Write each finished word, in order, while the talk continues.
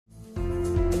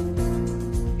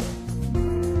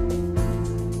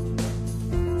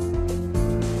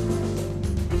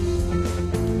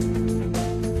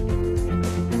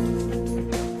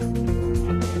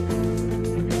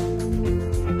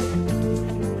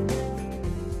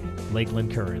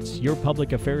Lakeland Currents, your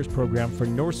public affairs program for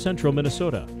north central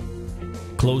Minnesota.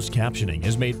 Closed captioning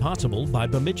is made possible by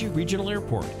Bemidji Regional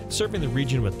Airport, serving the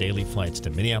region with daily flights to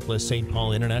Minneapolis-St.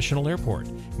 Paul International Airport.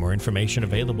 More information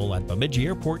available at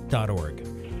bemidjiairport.org.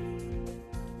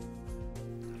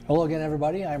 Hello again,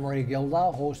 everybody. I'm Ray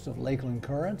Gildow, host of Lakeland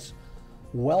Currents.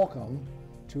 Welcome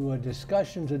to a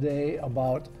discussion today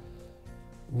about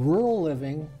rural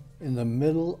living in the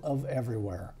middle of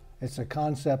everywhere. It's a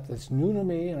concept that's new to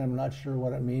me, and I'm not sure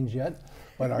what it means yet,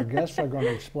 but our guests are going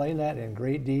to explain that in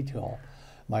great detail.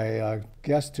 My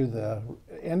guest to the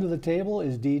end of the table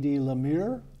is DeeDee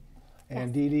LeMier,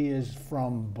 and DeeDee is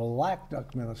from Black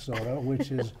Duck, Minnesota,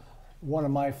 which is one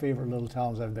of my favorite little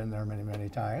towns. I've been there many, many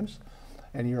times.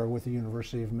 And you're with the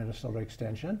University of Minnesota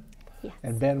Extension. Yes.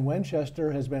 And Ben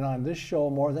Winchester has been on this show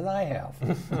more than I have.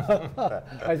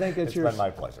 I think it's your been my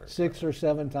pleasure. 6 or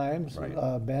 7 times,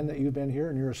 right. Ben, that you've been here,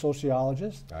 and you're a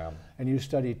sociologist. I am. And you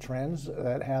study trends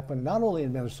that happen not only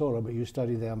in Minnesota, but you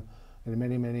study them in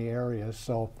many, many areas.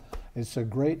 So it's a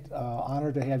great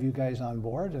honor to have you guys on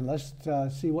board. And let's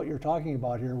see what you're talking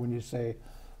about here when you say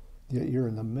you're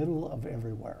in the middle of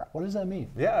everywhere. What does that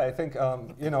mean? Yeah, I think,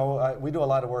 we do a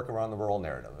lot of work around the rural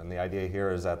narrative. And the idea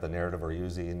here is that the narrative we're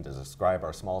using to describe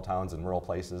our small towns and rural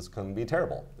places can be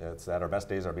terrible. It's that our best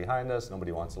days are behind us,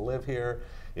 nobody wants to live here,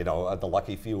 the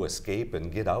lucky few escape and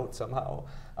get out somehow.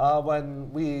 When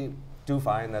we do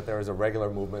find that there is a regular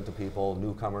movement of people,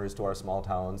 newcomers to our small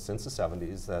towns since the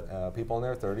 70s, that people in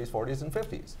their 30s, 40s, and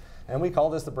 50s. And we call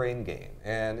this the brain gain.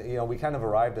 And we kind of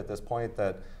arrived at this point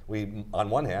that we, on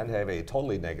one hand, have a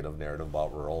totally negative narrative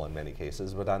about rural in many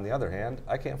cases, but on the other hand,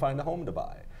 I can't find a home to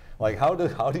buy. Like, how do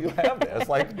you have this?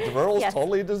 Like, rural's Yes.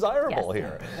 totally desirable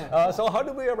Yes. here. So how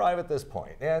did we arrive at this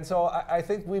point? And so I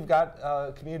think we've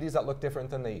got communities that look different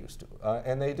than they used to,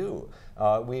 and they do.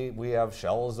 We have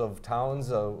shells of towns,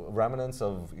 remnants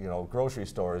of grocery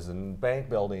stores and bank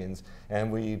buildings,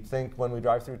 and we think when we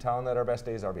drive through town that our best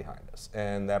days are behind us.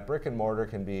 And that brick and mortar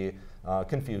can be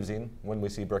confusing when we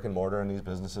see brick and mortar and these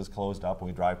businesses closed up, and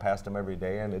we drive past them every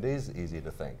day, and it is easy to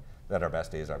think that our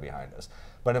best days are behind us.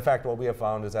 But in fact, what we have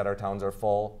found is that our towns are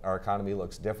full, our economy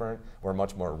looks different, we're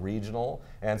much more regional,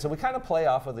 and so we kind of play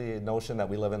off of the notion that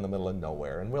we live in the middle of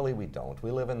nowhere, and really we don't.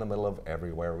 We live in the middle of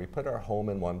everywhere. We put our home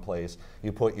in one place,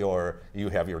 you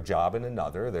have your job in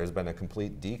another. There's been a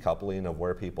complete decoupling of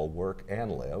where people work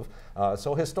and live.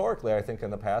 So historically, I think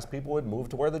in the past, people would move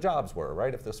to where the jobs were,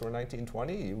 right? If this were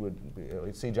 1920, you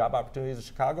would see job opportunities in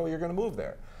Chicago, you're gonna move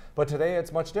there. But today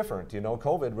it's much different.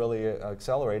 COVID really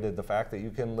accelerated the fact that you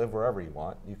can live wherever you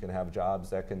want. You can have jobs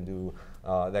that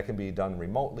can be done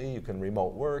remotely. You can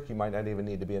remote work. You might not even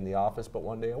need to be in the office but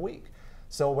one day a week.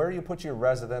 So where you put your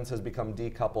residence has become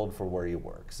decoupled for where you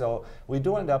work. So we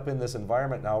do end up in this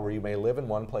environment now where you may live in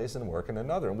one place and work in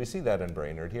another. And we see that in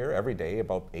Brainerd here. Every day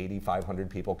about 8,500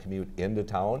 people commute into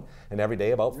town, and every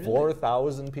day about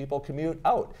 4,000 people commute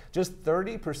out. Just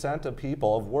 30% of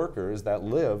people, of workers that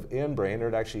live in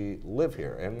Brainerd, actually live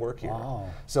here and work here. Wow.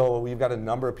 So we've got a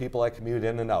number of people that commute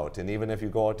in and out. And even if you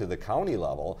go out to the county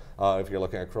level, if you're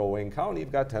looking at Crow Wing County,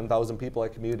 you've got 10,000 people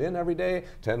that commute in every day,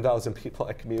 10,000 people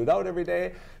that commute out every day.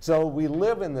 So we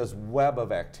live in this web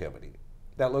of activity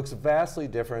that looks vastly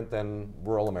different than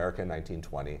rural America in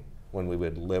 1920, when we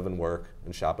would live and work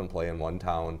and shop and play in one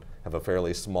town, have a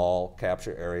fairly small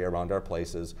capture area around our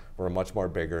places. We're much more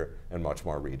bigger and much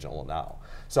more regional now.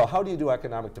 So how do you do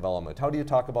economic development? How do you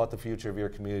talk about the future of your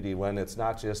community when it's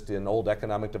not just an old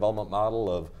economic development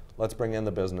model of let's bring in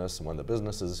the business, and when the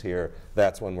business is here,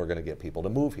 that's when we're going to get people to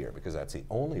move here, because that's the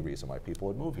only reason why people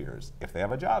would move here is if they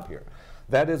have a job here.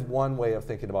 That is one way of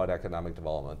thinking about economic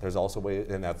development. There's also a way,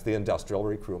 and that's the industrial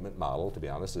recruitment model, to be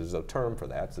honest. There's a term for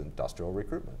that, it's industrial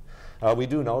recruitment. We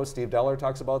do know, Steve Deller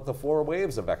talks about the 4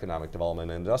 waves of economic development.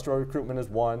 Industrial recruitment is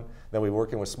one, then we're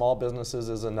working with small businesses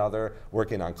is another,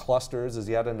 working on clusters is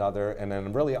yet another, and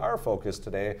then really our focus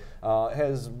today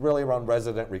has really around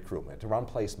resident recruitment, around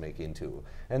placemaking too.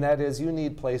 And that is, you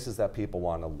need places that people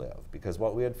want to live, because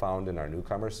what we had found in our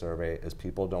newcomer survey is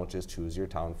people don't just choose your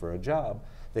town for a job.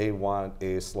 They want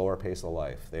a slower pace of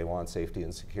life. They want safety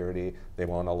and security. They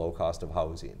want a low cost of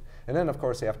housing. And then, of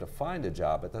course, they have to find a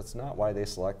job, but that's not why they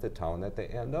select the town that they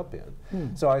end up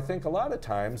in. So I think a lot of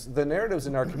times the narratives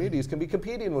in our communities can be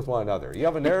competing with one another. You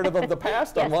have a narrative of the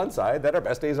past on one side, that our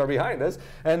best days are behind us,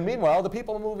 and meanwhile, the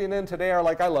people moving in today are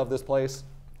like, I love this place.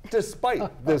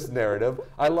 despite this narrative,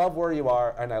 I love where you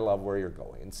are and I love where you're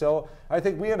going. So I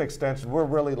think we in Extension, we're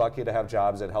really lucky to have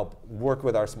jobs that help work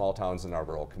with our small towns and our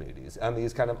rural communities and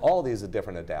these all these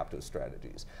different adaptive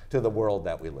strategies to the world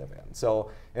that we live in.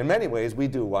 So in many ways, we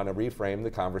do want to reframe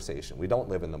the conversation. We don't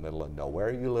live in the middle of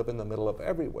nowhere, you live in the middle of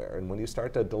everywhere. And when you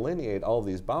start to delineate all of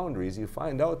these boundaries, you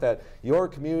find out that your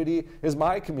community is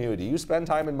my community. You spend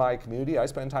time in my community, I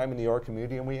spend time in your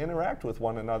community, and we interact with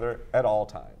one another at all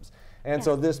times. And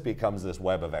so this becomes this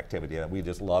web of activity that we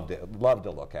just love to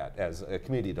look at as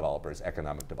community developers,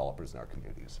 economic developers in our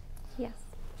communities. Yes.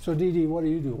 So DeeDee, what do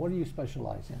you do? What do you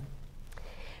specialize in?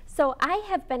 So I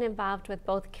have been involved with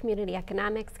both community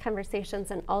economics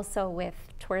conversations and also with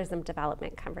tourism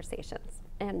development conversations.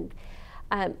 And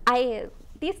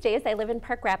these days I live in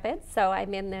Park Rapids, so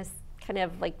I'm in this kind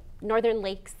of like Northern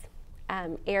Lakes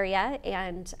area,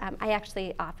 and I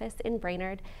actually office in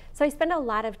Brainerd. So I spend a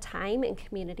lot of time in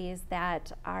communities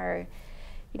that are,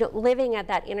 living at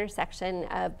that intersection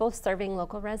of both serving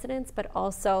local residents, but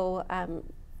also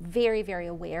very, very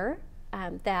aware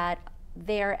that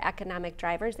their economic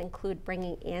drivers include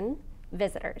bringing in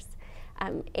visitors.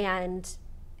 And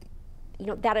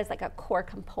that is like a core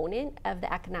component of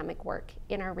the economic work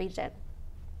in our region.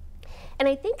 And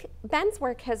I think Ben's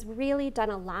work has really done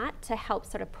a lot to help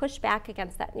sort of push back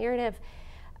against that narrative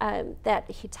that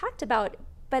he talked about,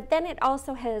 but then it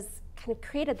also has kind of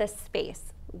created this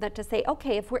space that to say,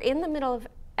 okay, if we're in the middle of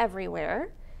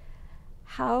everywhere,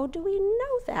 how do we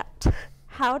know that?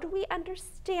 How do we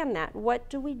understand that? What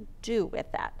do we do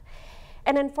with that?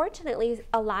 And unfortunately,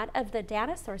 a lot of the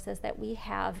data sources that we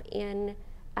have in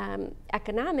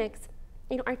economics,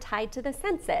 are tied to the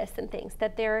census and things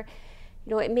that they're,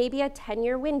 it may be a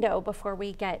 10-year window before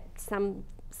we get some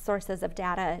sources of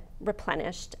data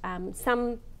replenished.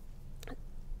 Some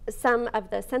of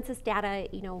the census data,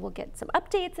 we'll get some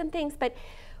updates and things, but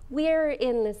we're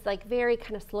in this like very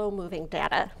kind of slow-moving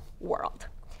data world.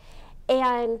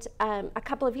 And a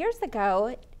couple of years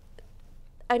ago,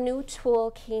 a new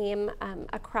tool came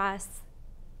across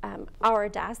our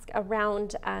desk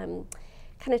around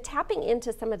kind of tapping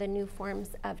into some of the new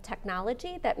forms of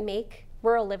technology that make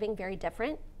rural living very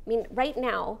different. I mean, right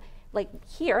now, like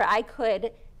here, I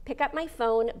could pick up my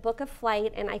phone, book a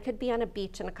flight, and I could be on a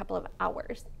beach in a couple of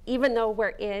hours, even though we're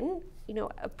in,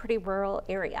 a pretty rural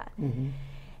area. Mm-hmm.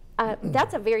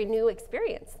 That's a very new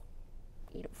experience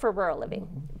for rural living.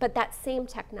 Mm-hmm. But that same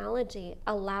technology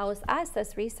allows us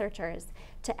as researchers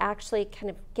to actually kind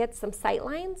of get some sight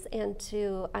lines and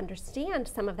to understand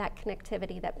some of that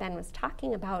connectivity that Ben was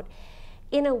talking about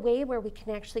in a way where we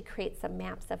can actually create some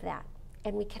maps of that.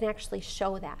 And we can actually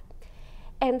show that.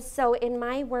 And so in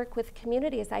my work with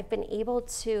communities, I've been able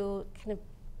to kind of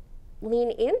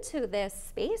lean into this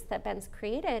space that Ben's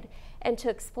created and to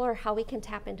explore how we can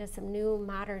tap into some new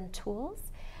modern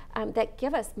tools that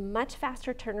give us much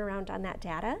faster turnaround on that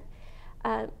data,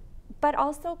 but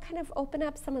also kind of open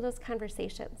up some of those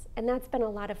conversations. And that's been a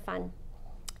lot of fun.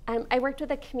 I worked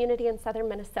with a community in southern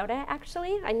Minnesota,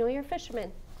 actually. I know you're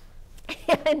fishermen.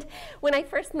 And when I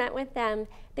first met with them,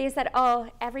 they said, oh,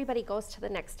 everybody goes to the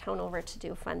next town over to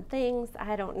do fun things.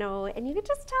 I don't know. And you could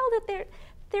just tell that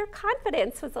their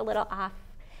confidence was a little off.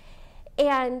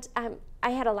 And I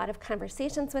had a lot of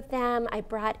conversations with them. I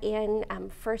brought in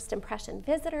first impression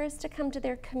visitors to come to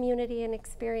their community and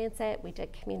experience it. We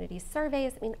did community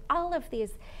surveys. I mean, all of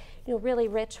these really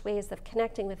rich ways of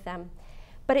connecting with them.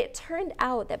 But it turned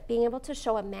out that being able to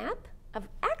show a map of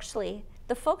actually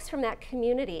the folks from that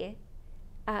community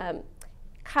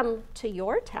come to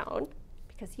your town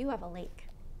because you have a lake.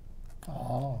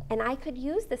 Oh. And I could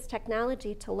use this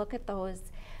technology to look at those,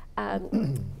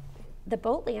 the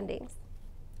boat landings,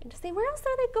 and to say, where else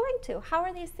are they going to? How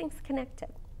are these things connected?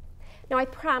 Now, I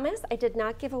promise I did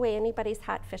not give away anybody's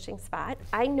hot fishing spot.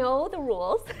 I know the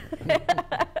rules.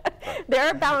 There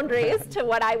are boundaries to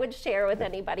what I would share with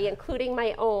anybody, including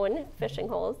my own fishing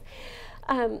holes.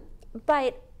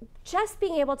 But just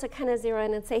being able to kind of zero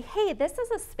in and say, hey, this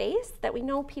is a space that we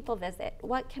know people visit.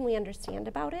 What can we understand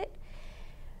about it?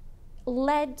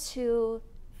 Led to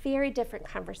very different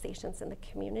conversations in the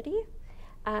community.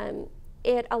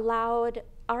 It allowed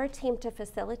our team to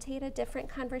facilitate a different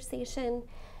conversation.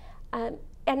 And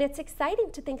it's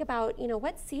exciting to think about,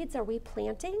 what seeds are we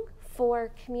planting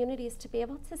for communities to be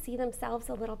able to see themselves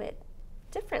a little bit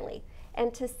differently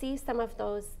and to see some of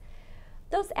those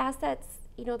assets,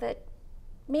 that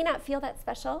may not feel that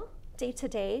special day to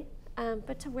day,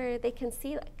 but to where they can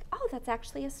see like, oh, that's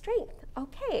actually a strength.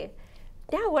 Okay,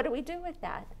 now what do we do with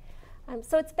that?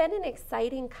 So it's been an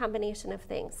exciting combination of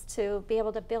things to be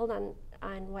able to build on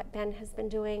what Ben has been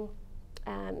doing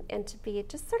and to be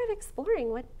just sort of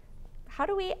exploring how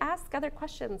do we ask other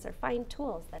questions or find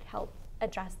tools that help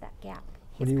address that gap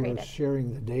When he's you created? were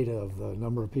sharing the data of the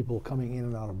number of people coming in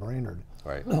and out of Brainerd,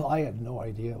 Right. I had no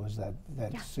idea it was that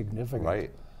significant.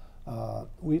 Right.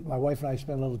 My wife and I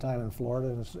spent a little time in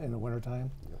Florida in the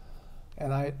wintertime.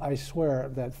 And I swear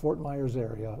that Fort Myers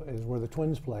area is where the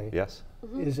Twins play. Yes.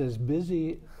 Is as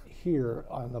busy here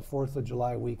on the 4th of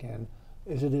July weekend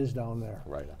as it is down there.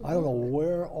 Right. I don't know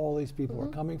where all these people are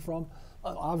coming from.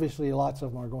 Obviously, lots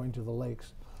of them are going to the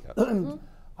lakes. Yep.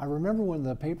 I remember when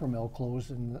the paper mill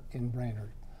closed in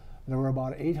Brainerd. There were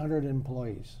about 800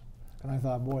 employees. And I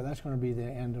thought, boy, that's going to be the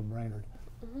end of Brainerd.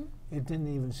 It didn't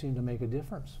even seem to make a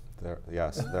difference.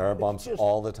 Yes, there are bumps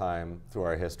all the time through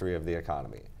our history of the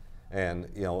economy. And,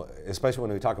 you know, especially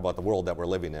when we talk about the world that we're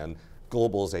living in,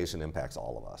 globalization impacts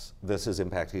all of us. This is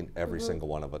impacting every single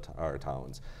one of our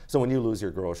towns. So when you lose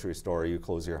your grocery store, you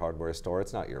close your hardware store,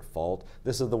 it's not your fault.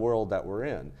 This is the world that we're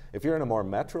in. If you're in a more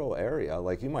metro area,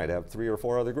 like you might have 3 or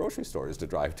 4 other grocery stores to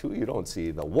drive to, you don't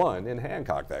see the one in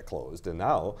Hancock that closed. And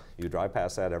now you drive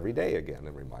past that every day again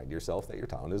and remind yourself that your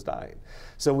town is dying.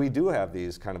 So we do have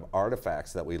these kind of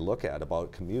artifacts that we look at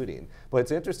about commuting. But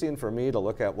it's interesting for me to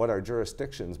look at what our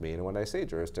jurisdictions mean. And when I say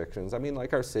jurisdictions, I mean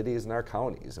like our cities and our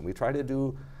counties. And we try to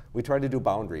do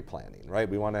boundary planning, right?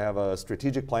 We want to have a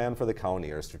strategic plan for the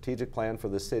county or a strategic plan for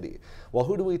the city. Well,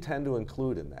 who do we tend to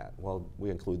include in that? Well,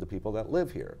 we include the people that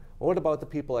live here. Well, what about the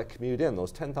people that commute in?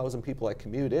 Those 10,000 people that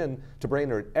commute in to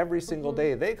Brainerd every single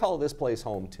day, they call this place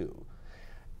home too.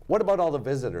 What about all the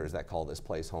visitors that call this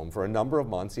place home for a number of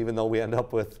months, even though we end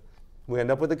up with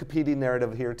a competing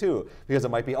narrative here too, because it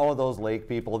might be, oh, those lake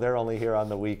people, they're only here on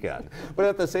the weekend. But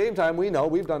at the same time, we know,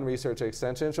 we've done research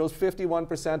extension, it shows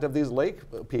 51% of these lake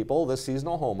people, the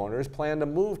seasonal homeowners, plan to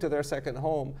move to their second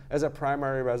home as a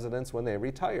primary residence when they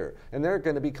retire. And they're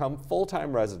going to become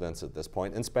full-time residents at this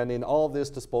point and spending all of this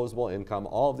disposable income,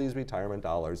 all of these retirement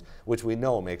dollars, which we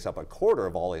know makes up a quarter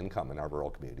of all income in our rural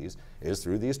communities, is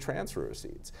through these transfer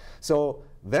receipts. So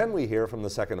then we hear from the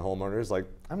second homeowners like,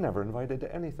 I'm never invited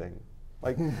to anything.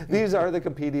 Like, these are the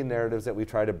competing narratives that we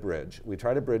try to bridge. We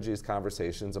try to bridge these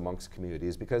conversations amongst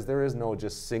communities because there is no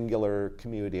just singular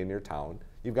community in your town.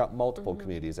 You've got multiple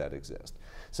communities that exist.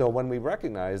 So when we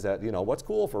recognize that, you know, what's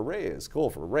cool for Ray is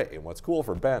cool for Ray, and what's cool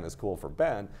for Ben is cool for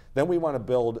Ben, then we want to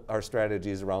build our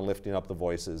strategies around lifting up the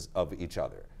voices of each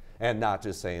other. And not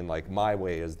just saying like, my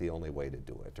way is the only way to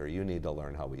do it, or you need to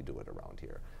learn how we do it around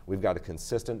here. We've got a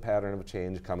consistent pattern of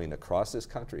change coming across this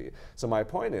country. So my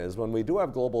point is, when we do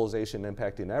have globalization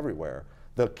impacting everywhere,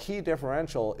 the key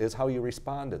differential is how you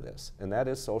respond to this, and that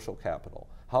is social capital.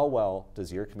 How well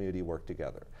does your community work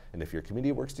together? And if your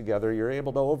community works together, you're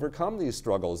able to overcome these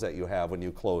struggles that you have when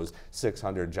you close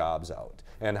 600 jobs out.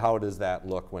 And how does that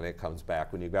look when it comes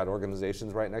back? When you've got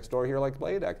organizations right next door here like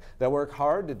Bladec that work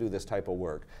hard to do this type of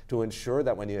work to ensure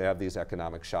that when you have these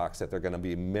economic shocks that they're going to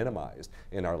be minimized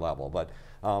in our level. But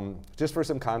just for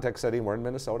some context setting, we're in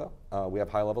Minnesota. We have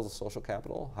high levels of social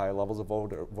capital, high levels of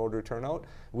voter turnout.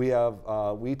 We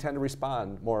tend to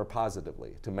respond more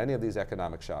positively to many of these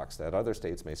economic shocks that other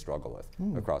states may struggle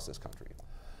with across this country.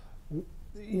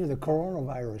 You know, the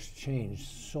coronavirus changed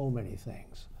so many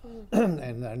things.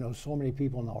 And I know so many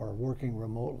people now are working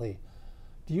remotely.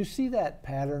 Do you see that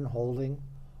pattern holding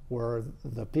where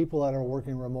the people that are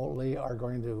working remotely are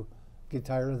going to get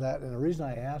tired of that? And the reason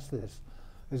I ask this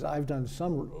is I've done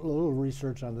some little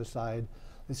research on the side.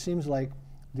 It seems like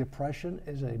depression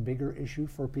is a bigger issue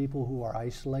for people who are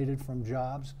isolated from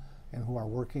jobs and who are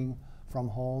working from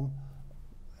home.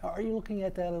 Are you looking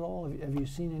at that at all? Have you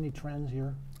seen any trends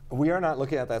here? We are not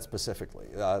looking at that specifically.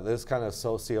 This kind of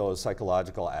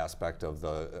socio-psychological aspect of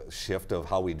the shift of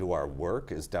how we do our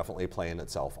work is definitely playing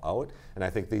itself out. And I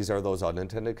think these are those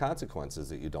unintended consequences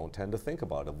that you don't tend to think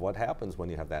about of what happens when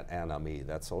you have that anomie,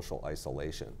 that social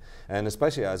isolation. And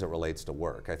especially as it relates to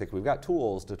work. I think we've got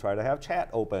tools to try to have chat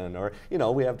open, or, you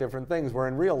know, we have different things where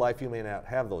in real life you may not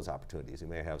have those opportunities. You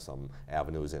may have some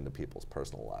avenues into people's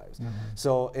personal lives.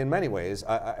 So in many ways,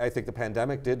 I think the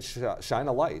pandemic did shine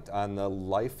a light on the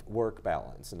life-work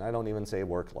balance. And I don't even say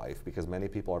work-life, because many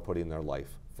people are putting their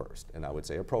life first, and I would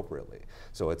say appropriately.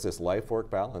 So it's this life-work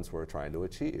balance we're trying to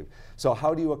achieve. So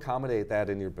how do you accommodate that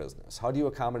in your business? How do you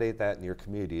accommodate that in your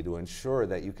community to ensure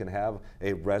that you can have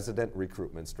a resident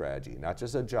recruitment strategy? Not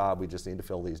just a job, we just need to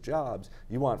fill these jobs.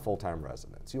 You want full-time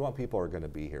residents. You want people who are going to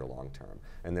be here long-term.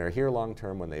 And they're here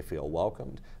long-term when they feel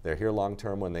welcomed. They're here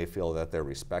long-term when they feel that they're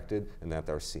respected and that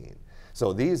they're seen.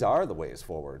 So these are the ways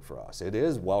forward for us. It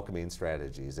is welcoming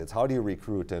strategies. It's how do you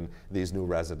recruit these new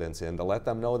residents in to let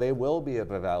them know they will be a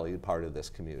valued part of this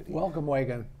community. Welcome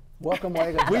wagon. Welcome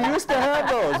wagon. We used to have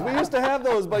those. We used to have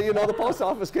those, but you know, the post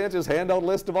office can't just hand out a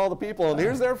list of all the people and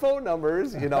here's their phone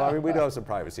numbers. You know, I mean, we do have some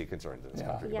privacy concerns in this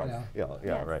country. Yes. But, yeah,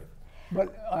 Yes. right.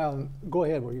 But go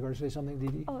ahead. Were you going to say something,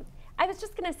 DeeDee? Oh, I was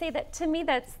just going to say that to me,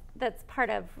 that's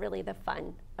part of really the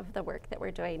fun of the work that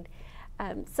we're doing.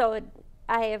 So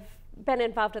I have been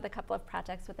involved with a couple of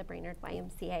projects with the Brainerd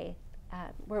YMCA,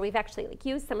 where we've actually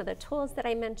used some of the tools that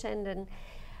I mentioned.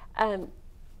 And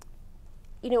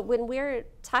you know, when we're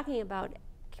talking about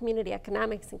community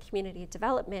economics and community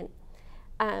development,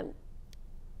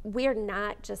 we're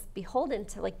not just beholden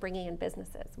to like bringing in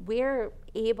businesses. We're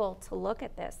able to look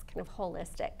at this kind of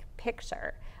holistic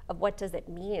picture of what does it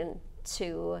mean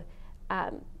to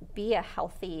be a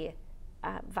healthy,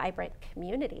 vibrant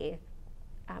community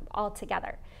all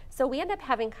together. So we end up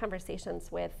having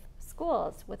conversations with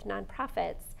schools, with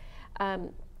nonprofits,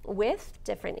 with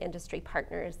different industry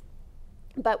partners,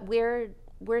 but we're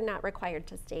not required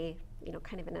to stay, you know,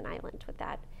 kind of in an island with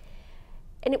that.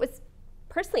 And it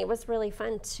was really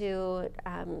fun to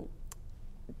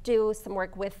do some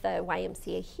work with the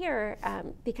YMCA here,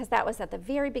 because that was at the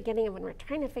very beginning of when we're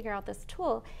trying to figure out this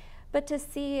tool. But to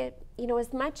see, you know,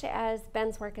 as much as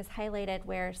Ben's work has highlighted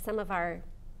where some of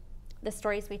the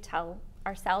stories we tell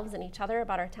ourselves and each other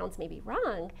about our towns may be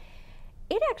wrong,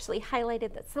 it actually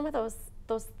highlighted that some of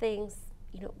those things,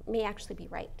 you know, may actually be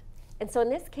right. And so in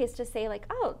this case, to say like,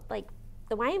 oh, like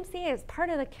the YMCA is part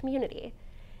of the community,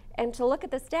 and to look at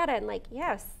this data and like,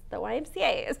 yes, the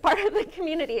YMCA is part of the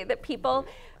community, that people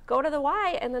go to the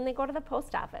Y and then they go to the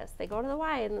post office, they go to the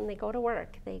Y and then they go to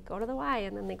work, they go to the Y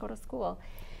and then they go to school.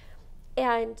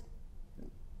 And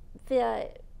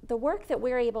the work that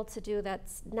we're able to do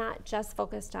that's not just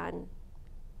focused on,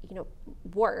 you know,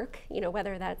 work, you know,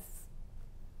 whether that's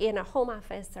in a home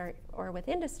office or with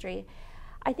industry,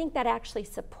 I think that actually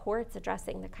supports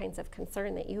addressing the kinds of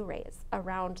concern that you raise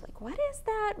around like, what is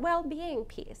that well-being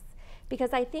piece?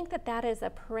 Because I think that is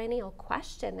a perennial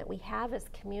question that we have as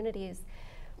communities,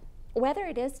 whether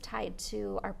it is tied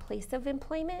to our place of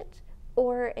employment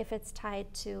or if it's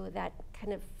tied to that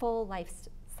kind of full life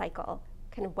cycle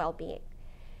kind of well-being.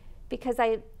 Because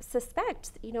I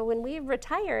suspect, you know, when we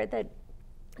retire,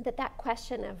 that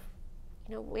question of,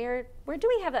 you know, where do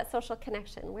we have that social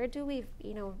connection? Where do we,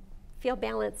 you know, feel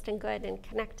balanced and good and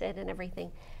connected and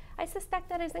everything? I suspect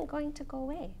that isn't going to go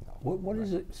away. What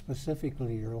is it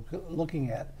specifically you're looking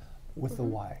at with the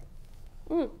Y?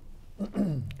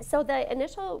 So the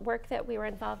initial work that we were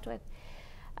involved with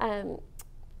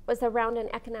was around an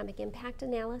economic impact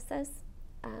analysis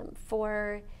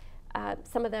for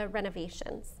some of the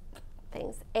renovations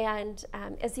things. And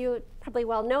as you probably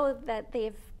well know, that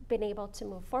they've been able to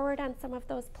move forward on some of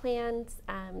those plans.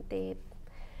 They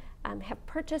have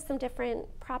purchased some different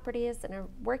properties and are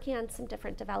working on some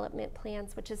different development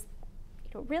plans, which is,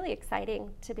 you know, really exciting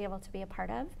to be able to be a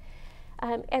part of.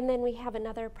 And then we have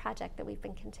another project that we've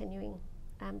been continuing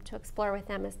to explore with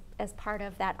them as part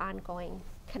of that ongoing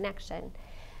connection.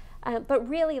 But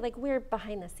really, like, we're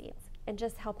behind the scenes and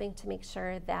just helping to make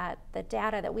sure that the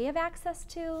data that we have access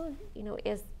to, you know,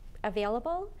 is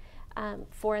available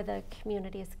for the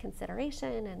community's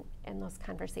consideration and those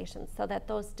conversations, so that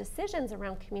those decisions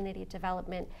around community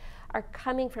development are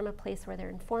coming from a place where they're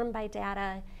informed by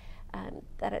data,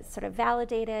 that it's sort of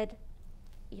validated,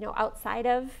 you know, outside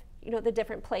of, you know, the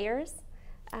different players.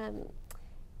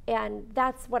 And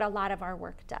that's what a lot of our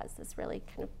work does, is really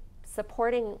kind of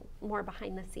supporting more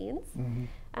behind the scenes.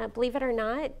 Believe it or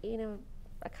not, you know,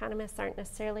 economists aren't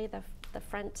necessarily the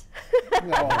front.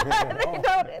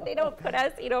 They don't put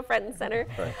us, you know, front and center,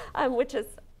 right. Which is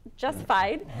just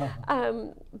fine.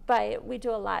 But we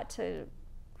do a lot to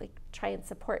like try and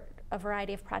support a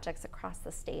variety of projects across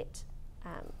the state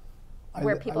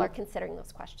where people are considering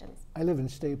those questions. I live in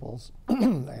Staples,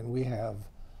 and we have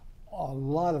a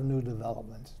lot of new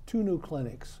developments, 2 new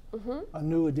clinics, a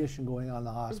new addition going on in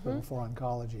the hospital for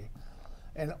oncology.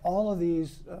 And all of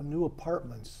these new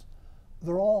apartments,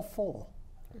 they're all full.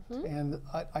 And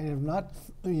I have not,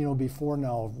 you know, before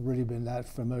now really been that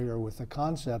familiar with the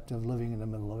concept of living in the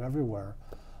middle of everywhere,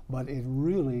 but it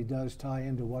really does tie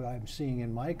into what I'm seeing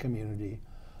in my community,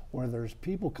 where there's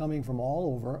people coming from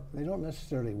all over. They don't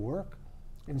necessarily work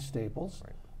in Staples.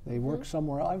 Right. They work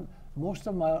somewhere. Most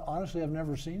of them, honestly, I've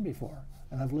never seen before,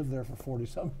 and I've lived there for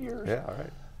 40-some years. Yeah, all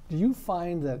right. Do you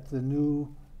find that the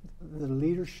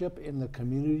leadership in the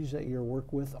communities that you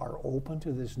work with are open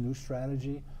to this new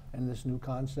strategy and this new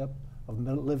concept of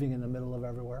living in the middle of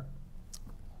everywhere?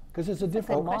 Because it's a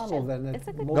different model than it.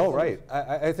 No, right.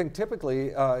 I think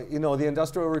typically, you know, the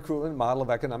industrial recruitment model of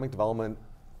economic development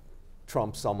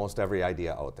trumps almost every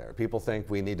idea out there. People think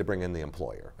we need to bring in the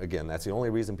employer. Again, that's the only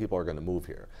reason people are going to move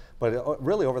here. But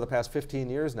really, over the past 15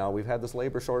 years now, we've had this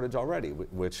labor shortage already,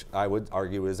 which I would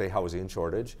argue is a housing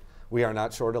shortage. We are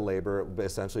not short of labor.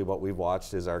 Essentially, what we've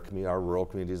watched is our rural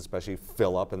communities especially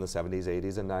fill up in the 70s,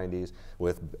 80s, and 90s,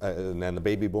 and then the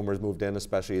baby boomers moved in,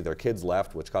 especially their kids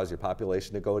left, which caused your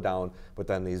population to go down. But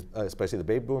then these, especially the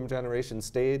baby boom generation,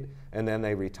 stayed, and then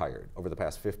they retired over the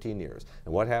past 15 years.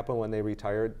 And what happened when they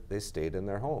retired? They stayed in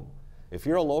their home. If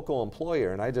you're a local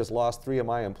employer and I just lost 3 of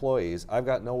my employees, I've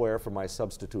got nowhere for my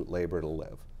substitute labor to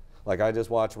live. Like, I just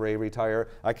watched Ray retire.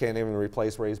 I can't even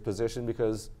replace Ray's position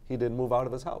because he didn't move out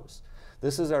of his house.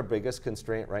 This is our biggest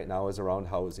constraint right now, is around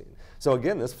housing. So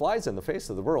again, this flies in the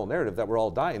face of the rural narrative that we're all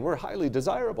dying. We're highly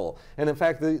desirable. And in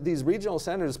fact, these regional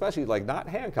centers, especially like not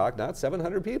Hancock, not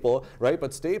 700 people, right,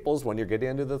 but Staples, when you're getting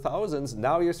into the thousands,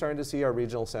 now you're starting to see our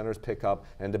regional centers pick up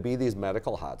and to be these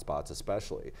medical hotspots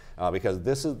especially. Because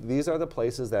these are the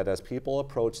places that as people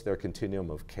approach their continuum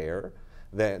of care,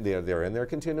 they're in their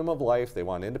continuum of life. They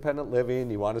want independent living.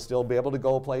 You want to still be able to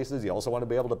go places. You also want to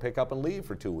be able to pick up and leave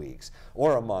for 2 weeks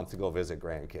or a month to go visit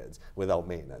grandkids without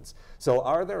maintenance. So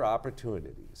are there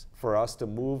opportunities for us to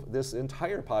move this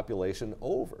entire population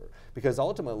over? Because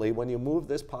ultimately, when you move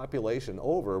this population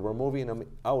over, we're moving them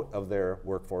out of their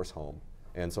workforce home.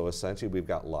 And so essentially, we've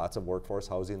got lots of workforce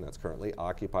housing that's currently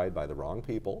occupied by the wrong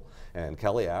people. And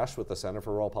Kelly Ash with the Center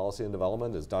for Rural Policy and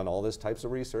Development has done all this types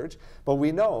of research. But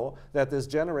we know that this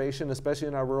generation, especially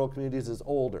in our rural communities, is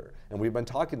older. And we've been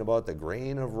talking about the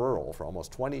grain of rural for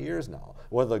almost 20 years now.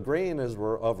 Well, the grain of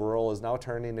rural is now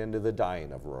turning into the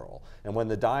dying of rural. And when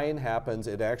the dying happens,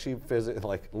 it actually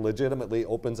legitimately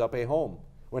opens up a home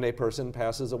when a person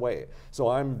passes away. So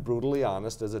I'm brutally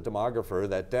honest as a demographer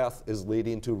that death is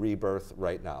leading to rebirth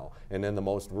right now. And in the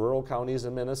most rural counties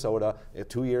in Minnesota,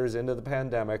 2 years into the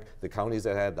pandemic, the counties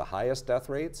that had the highest death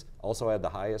rates also had the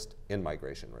highest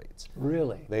in-migration rates.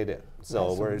 Really? They did.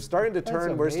 So we're starting to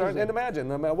turn, and imagine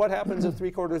what happens if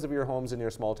 3/4 of your homes in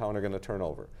your small town are gonna turn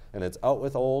over. And it's out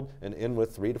with old and in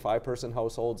with 3 to 5 person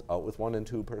households, out with 1 and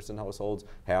 2 person households.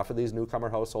 Half of these newcomer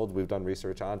households we've done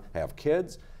research on have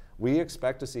kids. We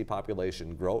expect to see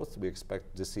population growth. We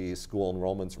expect to see school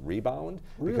enrollments rebound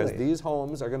because these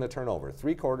homes are going to turn over.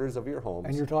 3/4 of your homes.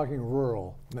 And you're talking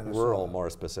rural Minnesota. Rural,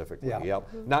 more specifically. Yeah. Yep.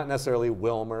 Not necessarily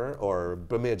Wilmer or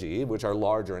Bemidji, which are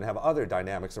larger and have other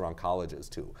dynamics around colleges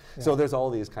too. Yeah. So there's all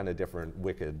these kind of different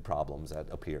wicked problems that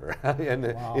appear in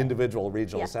individual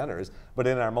regional centers. But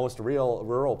in our most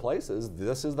rural places,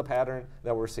 this is the pattern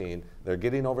that we're seeing. They're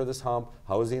getting over this hump.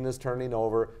 Housing is turning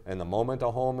over, and the moment a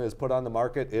home is put on the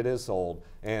market, it is sold.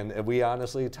 And we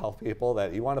honestly tell people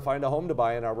that you want to find a home to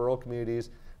buy in our rural communities,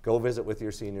 go visit with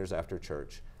your seniors after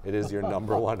church. It is your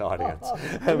 #1 audience.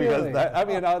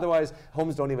 Because otherwise,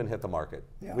 homes don't even hit the market.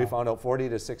 Yeah. We found out 40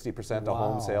 to 60% of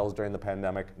home sales during the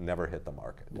pandemic never hit the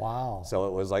market. Wow. So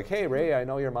it was like, hey, Ray, I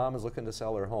know your mom is looking to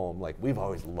sell her home. Like, we've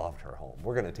always loved her home.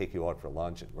 We're going to take you out for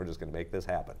lunch, and we're just going to make this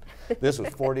happen. This was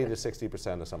 40 to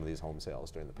 60% of some of these home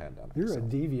sales during the pandemic. You're a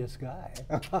devious guy.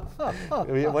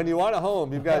 When you want a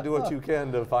home, you've got to do what you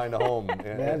can to find a home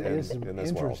in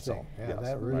this world. So, yeah,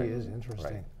 that really is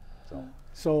interesting. Right.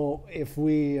 So if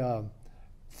we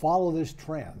follow this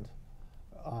trend,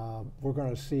 we're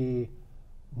going to see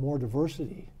more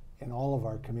diversity in all of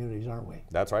our communities, aren't we?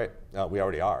 That's right. We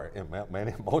already are in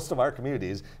most of our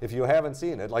communities. If you haven't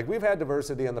seen it, like, we've had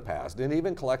diversity in the past, and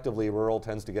even collectively, rural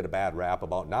tends to get a bad rap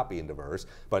about not being diverse.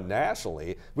 But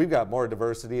nationally, we've got more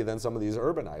diversity than some of these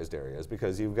urbanized areas,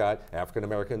 because you've got African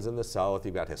Americans in the South,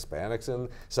 you've got Hispanics in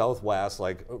Southwest.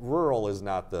 Like, rural is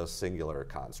not the singular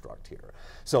construct here.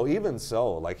 So even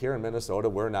so, like here in Minnesota,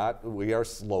 we are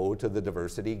slow to the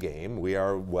diversity game. We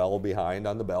are well behind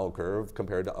on the bell curve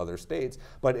compared to other states,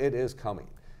 but it is coming.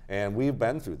 And we've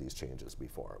been through these changes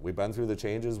before. We've been through the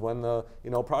changes when the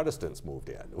Protestants moved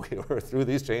in. We were through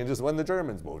these changes when the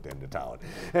Germans moved into town.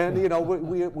 And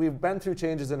we've been through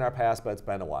changes in our past, but it's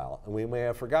been a while. And we may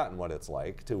have forgotten what it's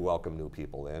like to welcome new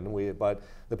people in. But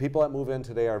the people that move in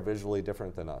today are visually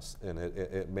different than us. And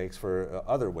it makes for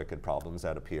other wicked problems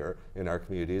that appear in our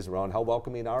communities around how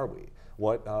welcoming are we?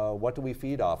 What do we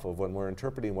feed off of when we're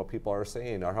interpreting what people are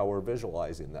saying or how we're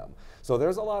visualizing them? So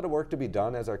there's a lot of work to be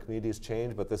done as our communities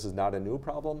change, but this is not a new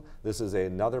problem. This is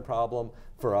another problem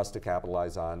for us to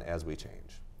capitalize on as we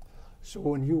change. So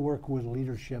when you work with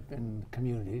leadership in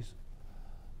communities,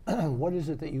 what is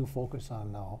it that you focus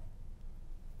on now?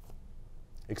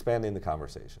 Expanding the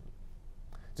conversation.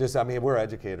 We're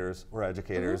educators,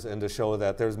 and to show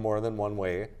that there's more than one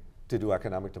way to do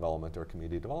economic development or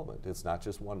community development. It's not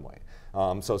just one way.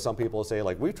 So some people say,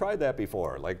 like, we've tried that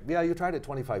before. Like, yeah, you tried it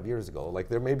 25 years ago. Like,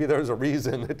 maybe there's a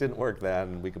reason it didn't work then,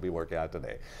 and we could be working on it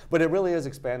today. But it really is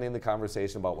expanding the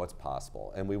conversation about what's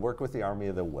possible. And we work with the army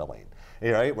of the willing.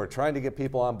 Right? We're trying to get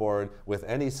people on board with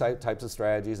any types of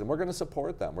strategies, and we're going to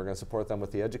support them. We're going to support them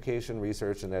with the education,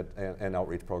 research, and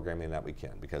outreach programming that we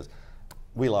can, because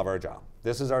we love our job.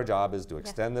 This is our job, is to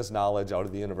extend this knowledge out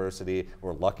of the university.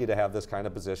 We're lucky to have this kind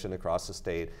of position across the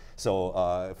state. So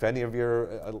if any of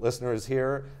your listeners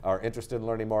here are interested in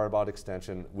learning more about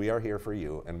extension, we are here for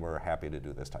you, and we're happy to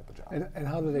do this type of job. And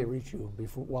how do they reach you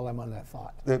while I'm on that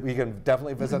thought? You can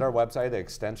definitely visit our website at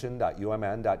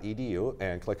extension.umn.edu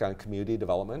and click on Community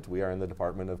Development. We are in the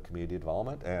Department of Community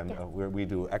Development, and we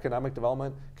do economic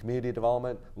development, community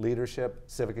development, leadership,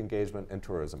 civic engagement, and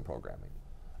tourism programming.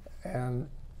 And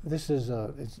this is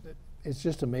it's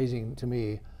just amazing to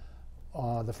me.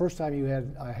 The first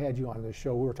time I had you on this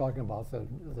show, we were talking about the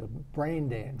brain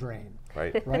drain.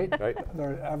 Right. Right. Right.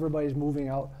 Everybody's moving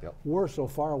out. Yep. We're so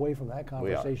far away from that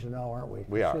conversation now, aren't we?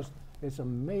 We are. It's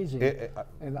amazing.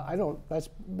 And that's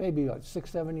maybe like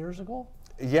 6-7 years ago.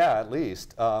 Yeah, at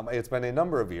least. It's been a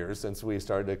number of years since we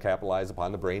started to capitalize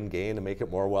upon the brain gain and make it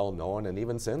more well known. And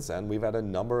even since then, we've had a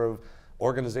number of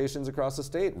organizations across the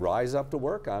state rise up to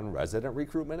work on resident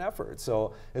recruitment efforts.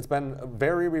 So it's been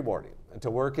very rewarding to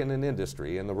work in an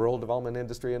industry, in the rural development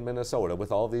industry in Minnesota,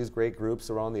 with all these great groups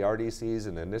around the RDCs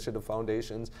and initiative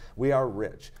foundations. We are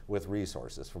rich with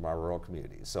resources from our rural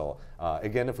communities. So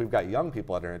again, if we've got young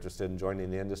people that are interested in joining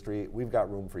the industry, we've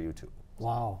got room for you too.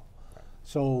 Wow.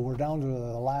 So we're down to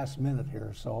the last minute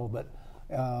here. But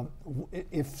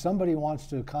if somebody wants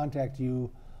to contact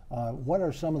you, what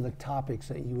are some of the topics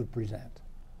that you would present?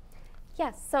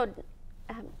 Yes, so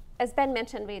as Ben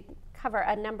mentioned, we cover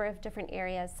a number of different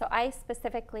areas. So I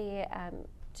specifically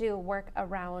do work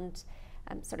around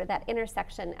sort of that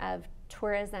intersection of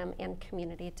tourism and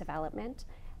community development,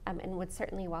 and would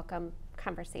certainly welcome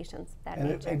conversations that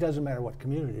nature. It doesn't matter what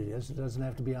community it is. It doesn't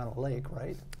have to be on a lake,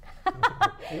 right?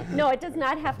 No, it does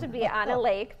not have to be on a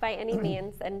lake by any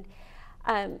means. And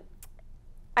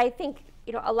I think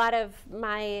a lot of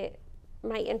my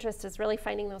interest is really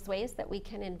finding those ways that we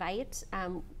can invite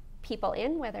people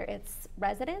in, whether it's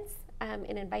residents, and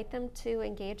invite them to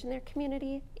engage in their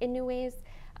community in new ways,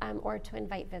 or to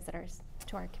invite visitors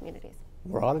to our communities.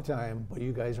 We're out of time, but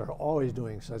you guys are always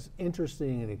doing such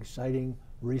interesting and exciting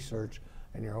research,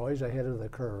 and you're always ahead of the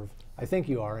curve. I think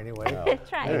you are anyway.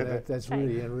 That's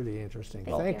really interesting.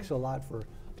 Thanks a lot for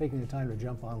taking the time to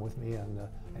jump on with me and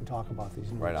talk about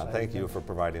these new Right on. Thank you for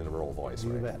providing the rural voice.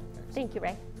 You bet. Thank you,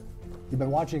 Ray. You've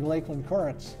been watching Lakeland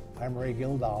Currents. I'm Ray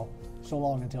Gildow. So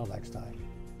long until next time.